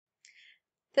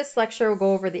This lecture will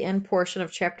go over the end portion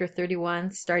of Chapter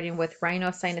 31, starting with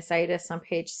rhinosinusitis on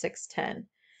page 610.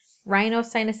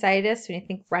 Rhinosinusitis, when you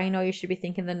think rhino, you should be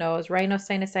thinking the nose.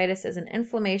 Rhinosinusitis is an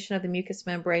inflammation of the mucous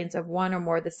membranes of one or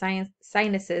more of the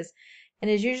sinuses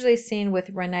and is usually seen with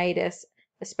rhinitis,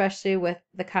 especially with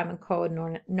the common cold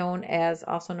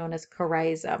also known as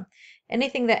coryza.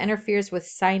 Anything that interferes with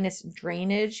sinus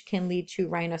drainage can lead to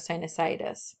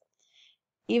rhinosinusitis.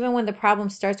 Even when the problem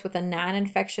starts with a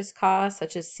non-infectious cause,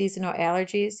 such as seasonal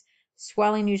allergies,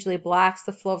 swelling usually blocks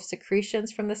the flow of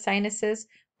secretions from the sinuses,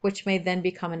 which may then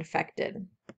become infected.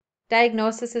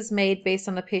 Diagnosis is made based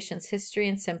on the patient's history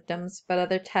and symptoms, but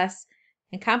other tests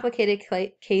in complicated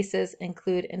cases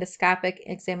include endoscopic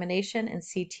examination and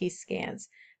CT scans.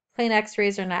 Plain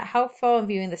x-rays are not helpful in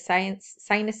viewing the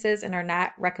sinuses and are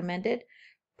not recommended.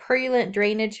 Purulent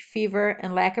drainage, fever,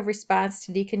 and lack of response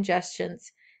to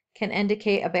decongestants can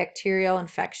indicate a bacterial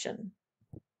infection.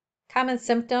 Common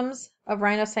symptoms of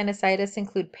rhinosinusitis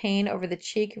include pain over the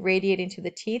cheek radiating to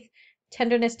the teeth,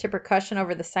 tenderness to percussion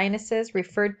over the sinuses,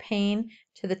 referred pain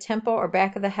to the temple or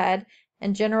back of the head,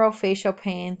 and general facial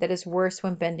pain that is worse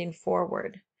when bending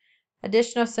forward.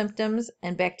 Additional symptoms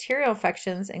and bacterial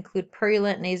infections include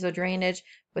purulent nasal drainage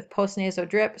with postnasal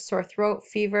drip, sore throat,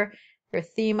 fever,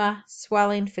 erythema,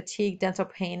 swelling, fatigue, dental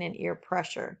pain, and ear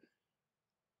pressure.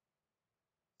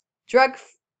 Drug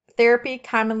therapy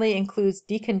commonly includes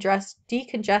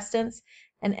decongestants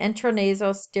and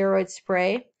intranasal steroid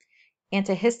spray.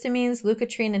 Antihistamines,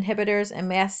 leukotriene inhibitors, and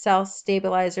mast cell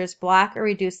stabilizers block or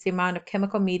reduce the amount of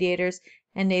chemical mediators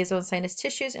in nasal and sinus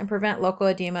tissues and prevent local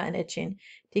edema and itching.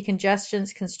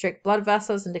 Decongestants constrict blood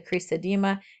vessels and decrease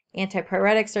edema.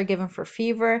 Antipyretics are given for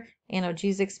fever.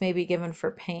 Analgesics may be given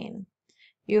for pain.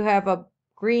 You have a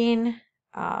green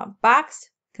box,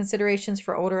 considerations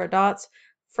for older adults.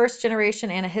 First-generation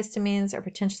antihistamines are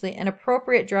potentially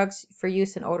inappropriate drugs for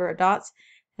use in older adults.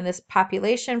 In this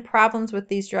population, problems with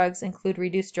these drugs include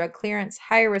reduced drug clearance,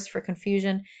 higher risk for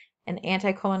confusion, and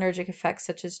anticholinergic effects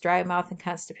such as dry mouth and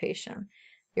constipation.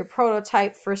 Your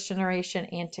prototype first-generation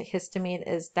antihistamine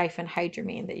is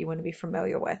diphenhydramine that you want to be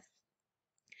familiar with.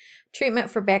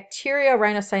 Treatment for bacterial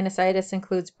rhinosinusitis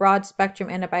includes broad-spectrum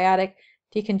antibiotic,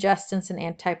 decongestants, and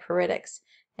antipyretics.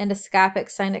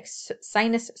 Endoscopic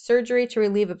sinus surgery to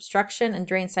relieve obstruction and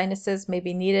drain sinuses may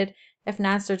be needed if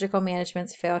non-surgical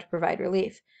managements fail to provide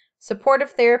relief.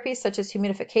 Supportive therapy such as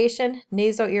humidification,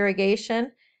 nasal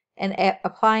irrigation, and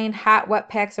applying hot wet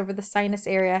packs over the sinus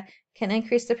area can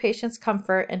increase the patient's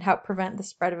comfort and help prevent the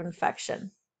spread of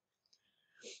infection.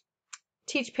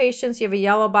 Teach patients, you have a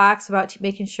yellow box about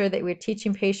making sure that we're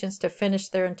teaching patients to finish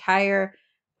their entire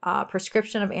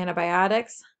prescription of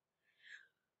antibiotics.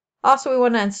 Also, we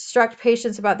want to instruct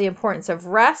patients about the importance of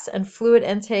rest and fluid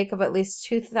intake of at least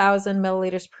 2,000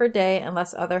 milliliters per day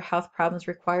unless other health problems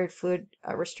required fluid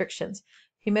restrictions.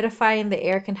 Humidifying the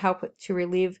air can help to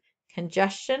relieve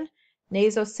congestion.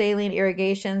 Nasal saline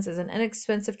irrigations is an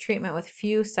inexpensive treatment with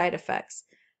few side effects.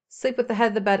 Sleep with the head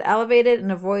of the bed elevated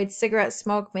and avoid cigarette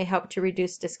smoke may help to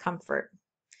reduce discomfort.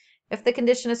 If the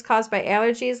condition is caused by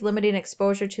allergies, limiting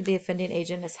exposure to the offending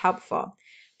agent is helpful.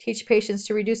 Teach patients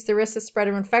to reduce the risk of spread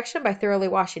of infection by thoroughly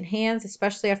washing hands,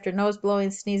 especially after nose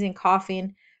blowing, sneezing,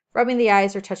 coughing, rubbing the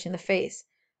eyes, or touching the face.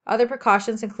 Other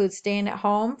precautions include staying at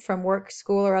home from work,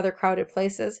 school, or other crowded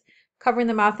places, covering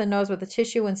the mouth and nose with a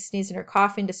tissue when sneezing or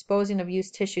coughing, disposing of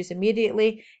used tissues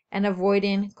immediately, and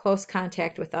avoiding close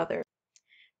contact with others.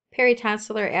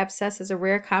 Peritonsillar abscess is a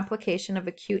rare complication of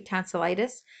acute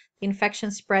tonsillitis. The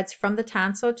infection spreads from the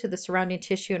tonsil to the surrounding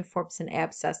tissue and forms an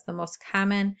abscess. The most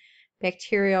common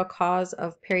bacterial cause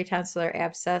of peritonsillar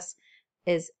abscess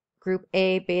is group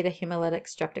A beta hemolytic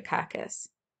streptococcus.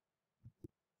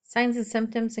 Signs and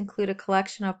symptoms include a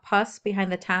collection of pus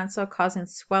behind the tonsil causing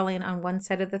swelling on one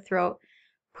side of the throat,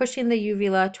 pushing the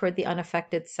uvula toward the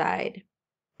unaffected side.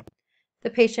 The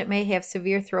patient may have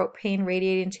severe throat pain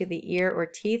radiating to the ear or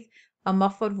teeth, a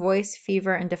muffled voice,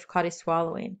 fever, and difficulty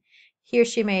swallowing. He or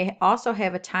she may also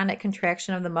have a tonic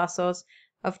contraction of the muscles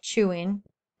of chewing,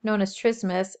 known as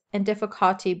trismus, and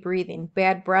difficulty breathing.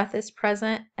 Bad breath is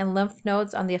present, and lymph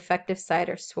nodes on the affected side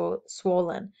are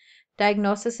swollen.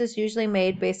 Diagnosis is usually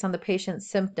made based on the patient's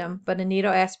symptom, but a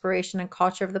needle aspiration and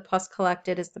culture of the pus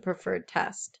collected is the preferred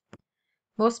test.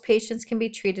 Most patients can be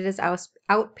treated as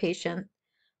outpatient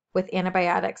with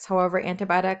antibiotics. However,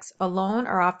 antibiotics alone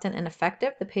are often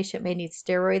ineffective. The patient may need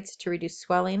steroids to reduce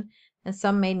swelling, and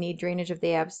some may need drainage of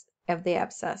the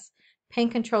abscess. Pain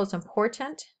control is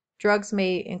important. Drugs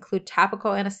may include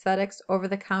topical anesthetics,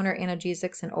 over-the-counter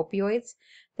analgesics, and opioids.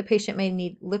 The patient may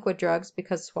need liquid drugs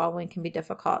because swallowing can be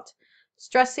difficult.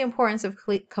 Stress the importance of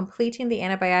completing the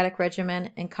antibiotic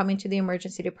regimen and coming to the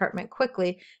emergency department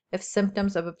quickly if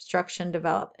symptoms of obstruction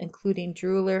develop, including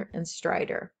drooler and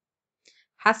stridor.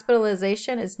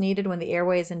 Hospitalization is needed when the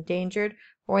airway is endangered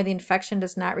or the infection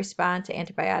does not respond to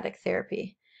antibiotic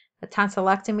therapy. A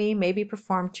tonsillectomy may be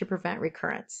performed to prevent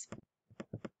recurrence.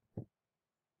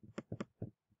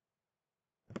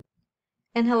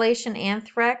 Inhalation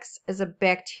anthrax is a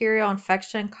bacterial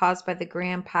infection caused by the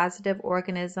gram-positive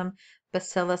organism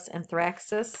Bacillus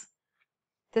anthracis.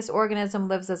 This organism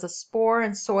lives as a spore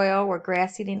in soil where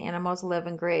grass-eating animals live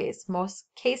and graze. Most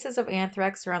cases of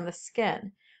anthrax are on the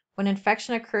skin. When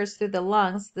infection occurs through the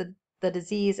lungs, the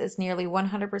disease is nearly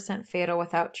 100% fatal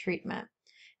without treatment.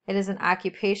 It is an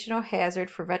occupational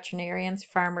hazard for veterinarians,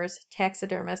 farmers,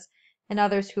 taxidermists, and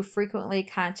others who frequently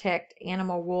contact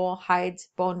animal wool, hides,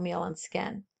 bone meal, and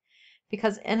skin.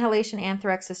 Because inhalation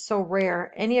anthrax is so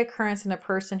rare, any occurrence in a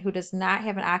person who does not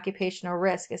have an occupational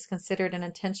risk is considered an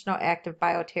intentional act of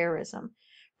bioterrorism.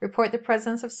 Report the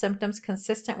presence of symptoms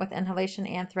consistent with inhalation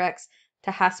anthrax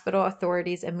to hospital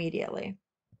authorities immediately.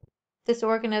 This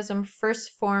organism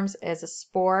first forms as a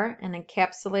spore, an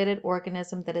encapsulated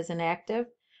organism that is inactive.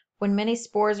 When many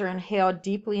spores are inhaled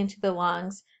deeply into the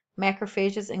lungs,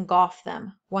 macrophages engulf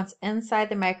them. Once inside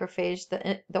the macrophage,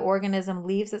 the organism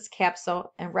leaves its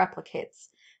capsule and replicates.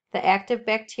 The active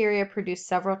bacteria produce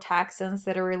several toxins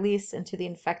that are released into the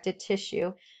infected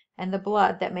tissue and the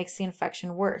blood that makes the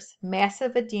infection worse.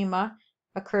 Massive edema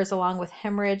occurs along with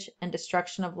hemorrhage and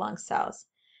destruction of lung cells.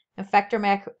 Infected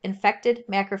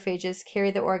macrophages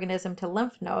carry the organism to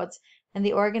lymph nodes, and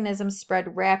the organisms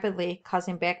spread rapidly,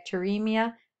 causing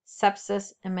bacteremia,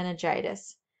 sepsis, and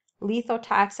meningitis. Lethal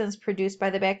toxins produced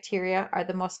by the bacteria are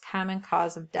the most common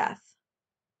cause of death.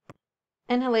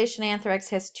 Inhalation anthrax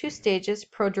has two stages,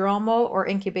 prodromal or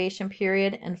incubation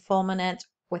period and fulminant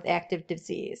with active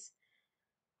disease.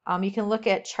 You can look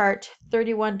at chart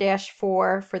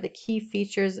 31-4 for the key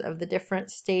features of the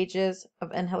different stages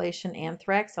of inhalation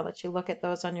anthrax. I'll let you look at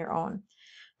those on your own.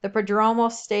 The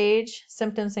prodromal stage,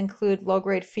 symptoms include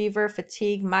low-grade fever,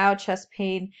 fatigue, mild chest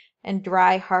pain, and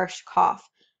dry, harsh cough.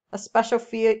 A special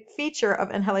feature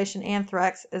of inhalation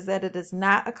anthrax is that it is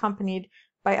not accompanied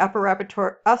by upper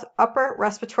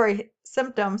respiratory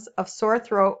symptoms of sore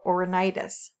throat or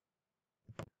rhinitis.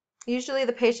 Usually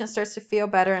the patient starts to feel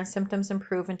better and symptoms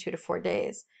improve in 2 to 4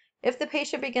 days. If the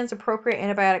patient begins appropriate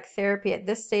antibiotic therapy at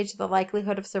this stage, the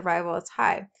likelihood of survival is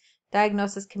high.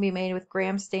 Diagnosis can be made with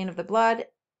gram stain of the blood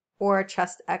or a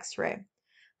chest x-ray.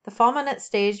 The fulminant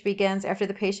stage begins after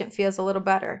the patient feels a little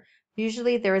better.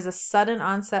 Usually there is a sudden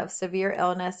onset of severe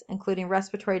illness, including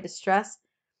respiratory distress,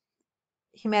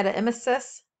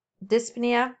 hematemesis,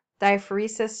 dyspnea,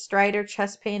 diaphoresis, stridor,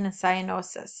 chest pain, and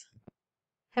cyanosis.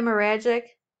 Hemorrhagic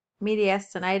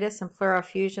mediastinitis and pleural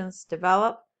effusions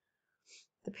develop.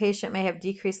 The patient may have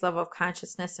decreased level of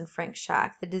consciousness and frank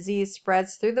shock. The disease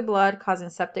spreads through the blood, causing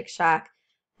septic shock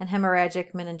and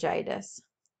hemorrhagic meningitis.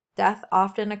 Death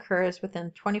often occurs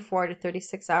within 24 to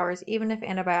 36 hours, even if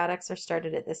antibiotics are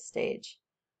started at this stage.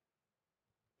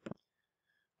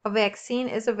 A vaccine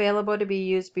is available to be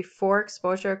used before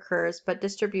exposure occurs, but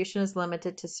distribution is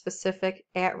limited to specific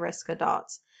at-risk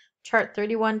adults. Chart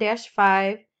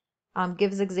 31-5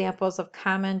 gives examples of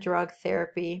common drug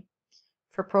therapy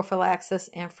for prophylaxis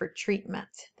and for treatment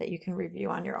that you can review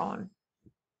on your own.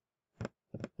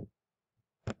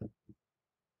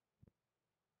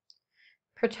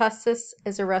 Pertussis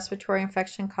is a respiratory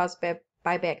infection caused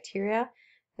by bacteria.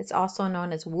 It's also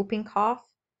known as whooping cough.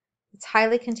 It's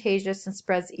highly contagious and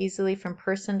spreads easily from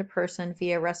person to person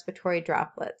via respiratory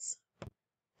droplets.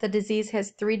 The disease has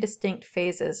 3 distinct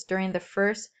phases. During the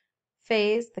first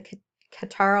phase, the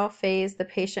catarrhal phase, the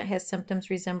patient has symptoms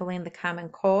resembling the common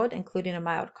cold, including a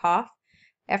mild cough.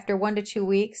 After 1 to 2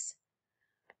 weeks,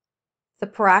 the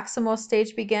paroxysmal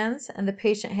stage begins, and the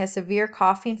patient has severe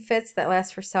coughing fits that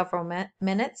last for several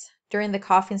minutes. During the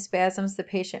coughing spasms, the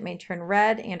patient may turn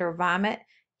red and or vomit.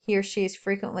 He or she is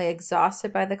frequently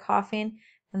exhausted by the coughing,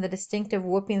 and the distinctive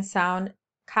whooping sound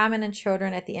common in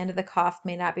children at the end of the cough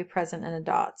may not be present in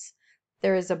adults.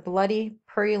 There is a bloody,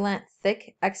 purulent,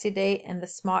 thick exudate in the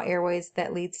small airways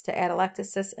that leads to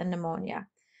atelectasis and pneumonia.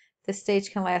 This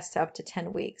stage can last up to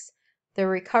 10 weeks. The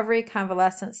recovery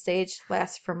convalescent stage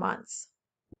lasts for months.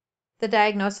 The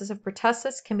diagnosis of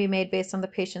pertussis can be made based on the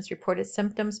patient's reported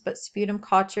symptoms, but sputum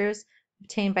cultures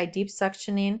obtained by deep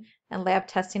suctioning and lab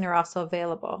testing are also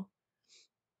available.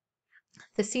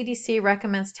 The CDC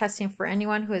recommends testing for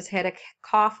anyone who has had a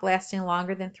cough lasting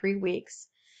longer than 3 weeks,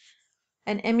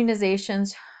 and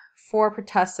immunizations for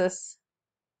pertussis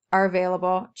are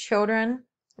available. Children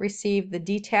receive the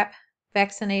DTaP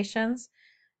vaccinations,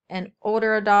 and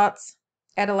older adults,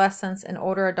 adolescents, and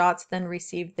older adults then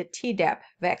received the Tdap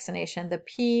vaccination. The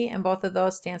P in both of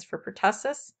those stands for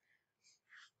pertussis.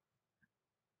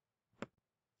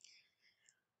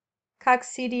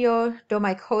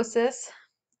 Coccidioidomycosis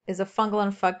is a fungal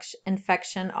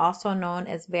infection also known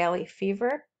as valley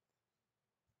fever.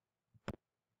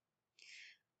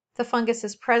 The fungus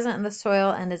is present in the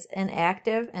soil and is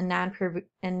inactive and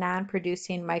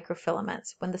non-producing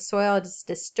microfilaments. When the soil is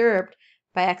disturbed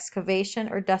by excavation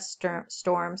or dust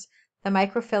storms, the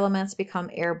microfilaments become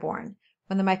airborne.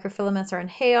 When the microfilaments are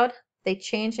inhaled, they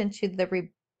change into the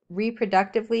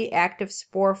reproductively active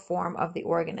spore form of the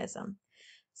organism.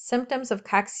 Symptoms of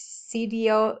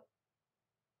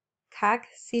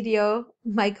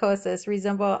coccidioidomycosis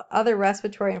resemble other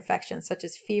respiratory infections such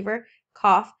as fever,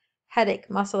 cough, headache,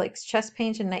 muscle aches, chest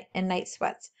pains, and night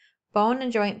sweats. Bone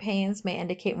and joint pains may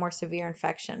indicate more severe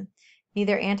infection.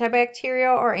 Neither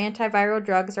antibacterial or antiviral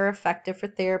drugs are effective for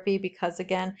therapy because,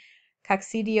 again,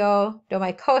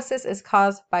 coccidioidomycosis is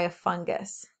caused by a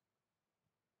fungus.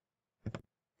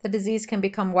 The disease can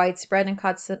become widespread and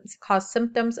cause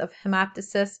symptoms of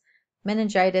hemoptysis,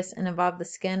 meningitis, and involve the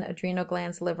skin, adrenal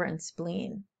glands, liver, and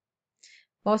spleen.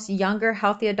 Most younger,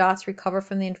 healthy adults recover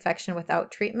from the infection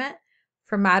without treatment.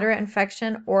 For moderate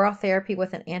infection, oral therapy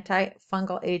with an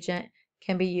antifungal agent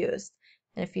can be used.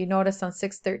 And if you notice on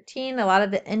 613, a lot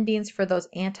of the endings for those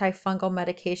antifungal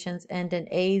medications end in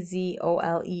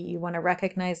azole. You want to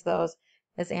recognize those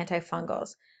as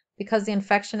antifungals. Because the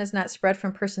infection is not spread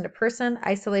from person to person,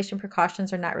 isolation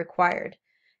precautions are not required.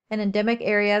 In endemic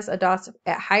areas, adults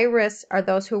at high risk are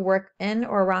those who work in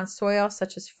or around soil,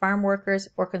 such as farm workers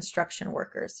or construction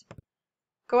workers.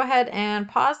 Go ahead and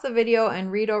pause the video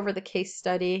and read over the case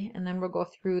study, and then we'll go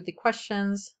through the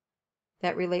questions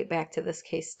that relate back to this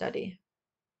case study.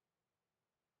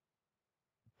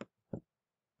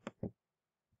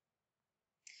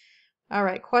 All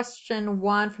right, question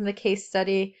 1 from the case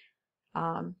study.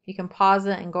 You can pause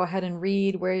it and go ahead and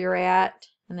read where you're at,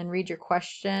 and then read your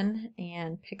question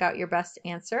and pick out your best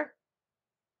answer.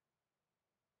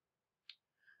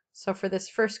 So for this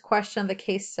first question of the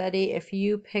case study, if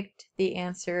you picked the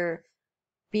answer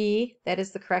B, that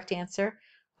is the correct answer.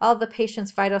 All of the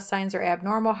patient's vital signs are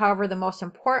abnormal. However, the most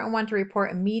important one to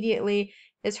report immediately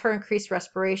is her increased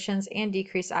respirations and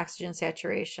decreased oxygen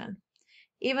saturation.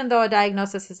 Even though a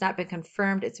diagnosis has not been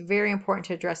confirmed, it's very important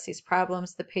to address these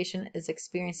problems. The patient is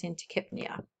experiencing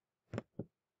tachypnea.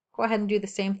 Go ahead and do the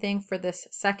same thing for this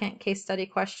second case study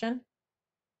question.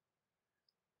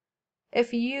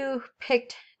 If you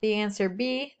picked the answer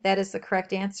B, that is the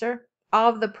correct answer. All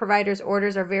of the provider's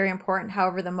orders are very important.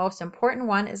 However, the most important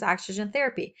one is oxygen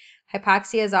therapy.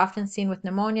 Hypoxia is often seen with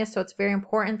pneumonia, so it's very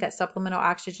important that supplemental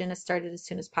oxygen is started as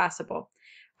soon as possible.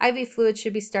 IV fluid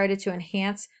should be started to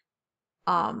enhance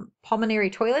pulmonary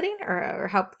toileting or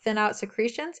help thin out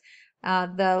secretions.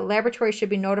 The laboratory should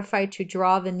be notified to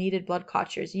draw the needed blood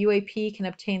cultures. UAP can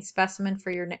obtain specimen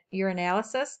for your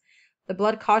urinalysis. The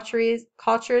blood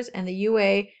cultures and the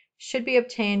UA should be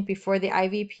obtained before the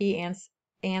IVP and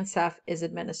ANSEF is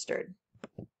administered.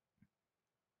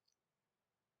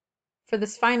 For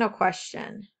this final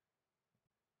question,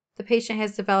 the patient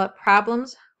has developed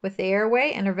problems with the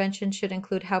airway. Intervention should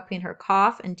include helping her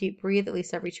cough and deep breathe at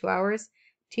least every 2 hours,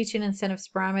 teaching incentive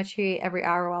spirometry every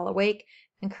hour while awake,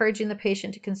 encouraging the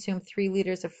patient to consume 3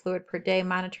 liters of fluid per day,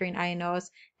 monitoring INOs,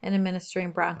 and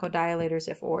administering bronchodilators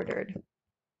if ordered.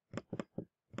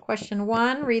 Question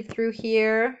 1, read through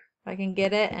here if I can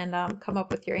get it and come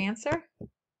up with your answer.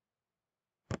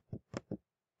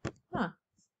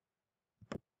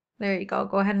 There you go.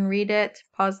 Go ahead and read it.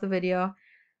 Pause the video.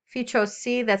 If you chose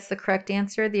C, that's the correct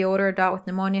answer. The older adult with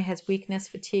pneumonia has weakness,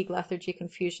 fatigue, lethargy,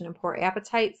 confusion, and poor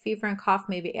appetite. Fever and cough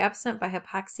may be absent, but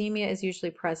hypoxemia is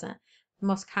usually present. The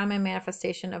most common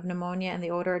manifestation of pneumonia in the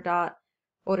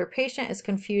older patient is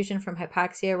confusion from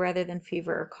hypoxia rather than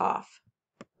fever or cough.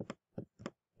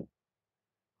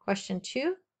 Question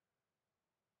 2.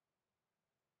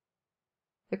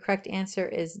 The correct answer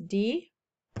is D.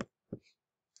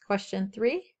 Question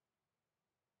 3.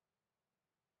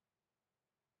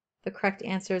 The correct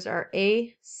answers are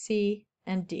A, C,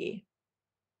 and D.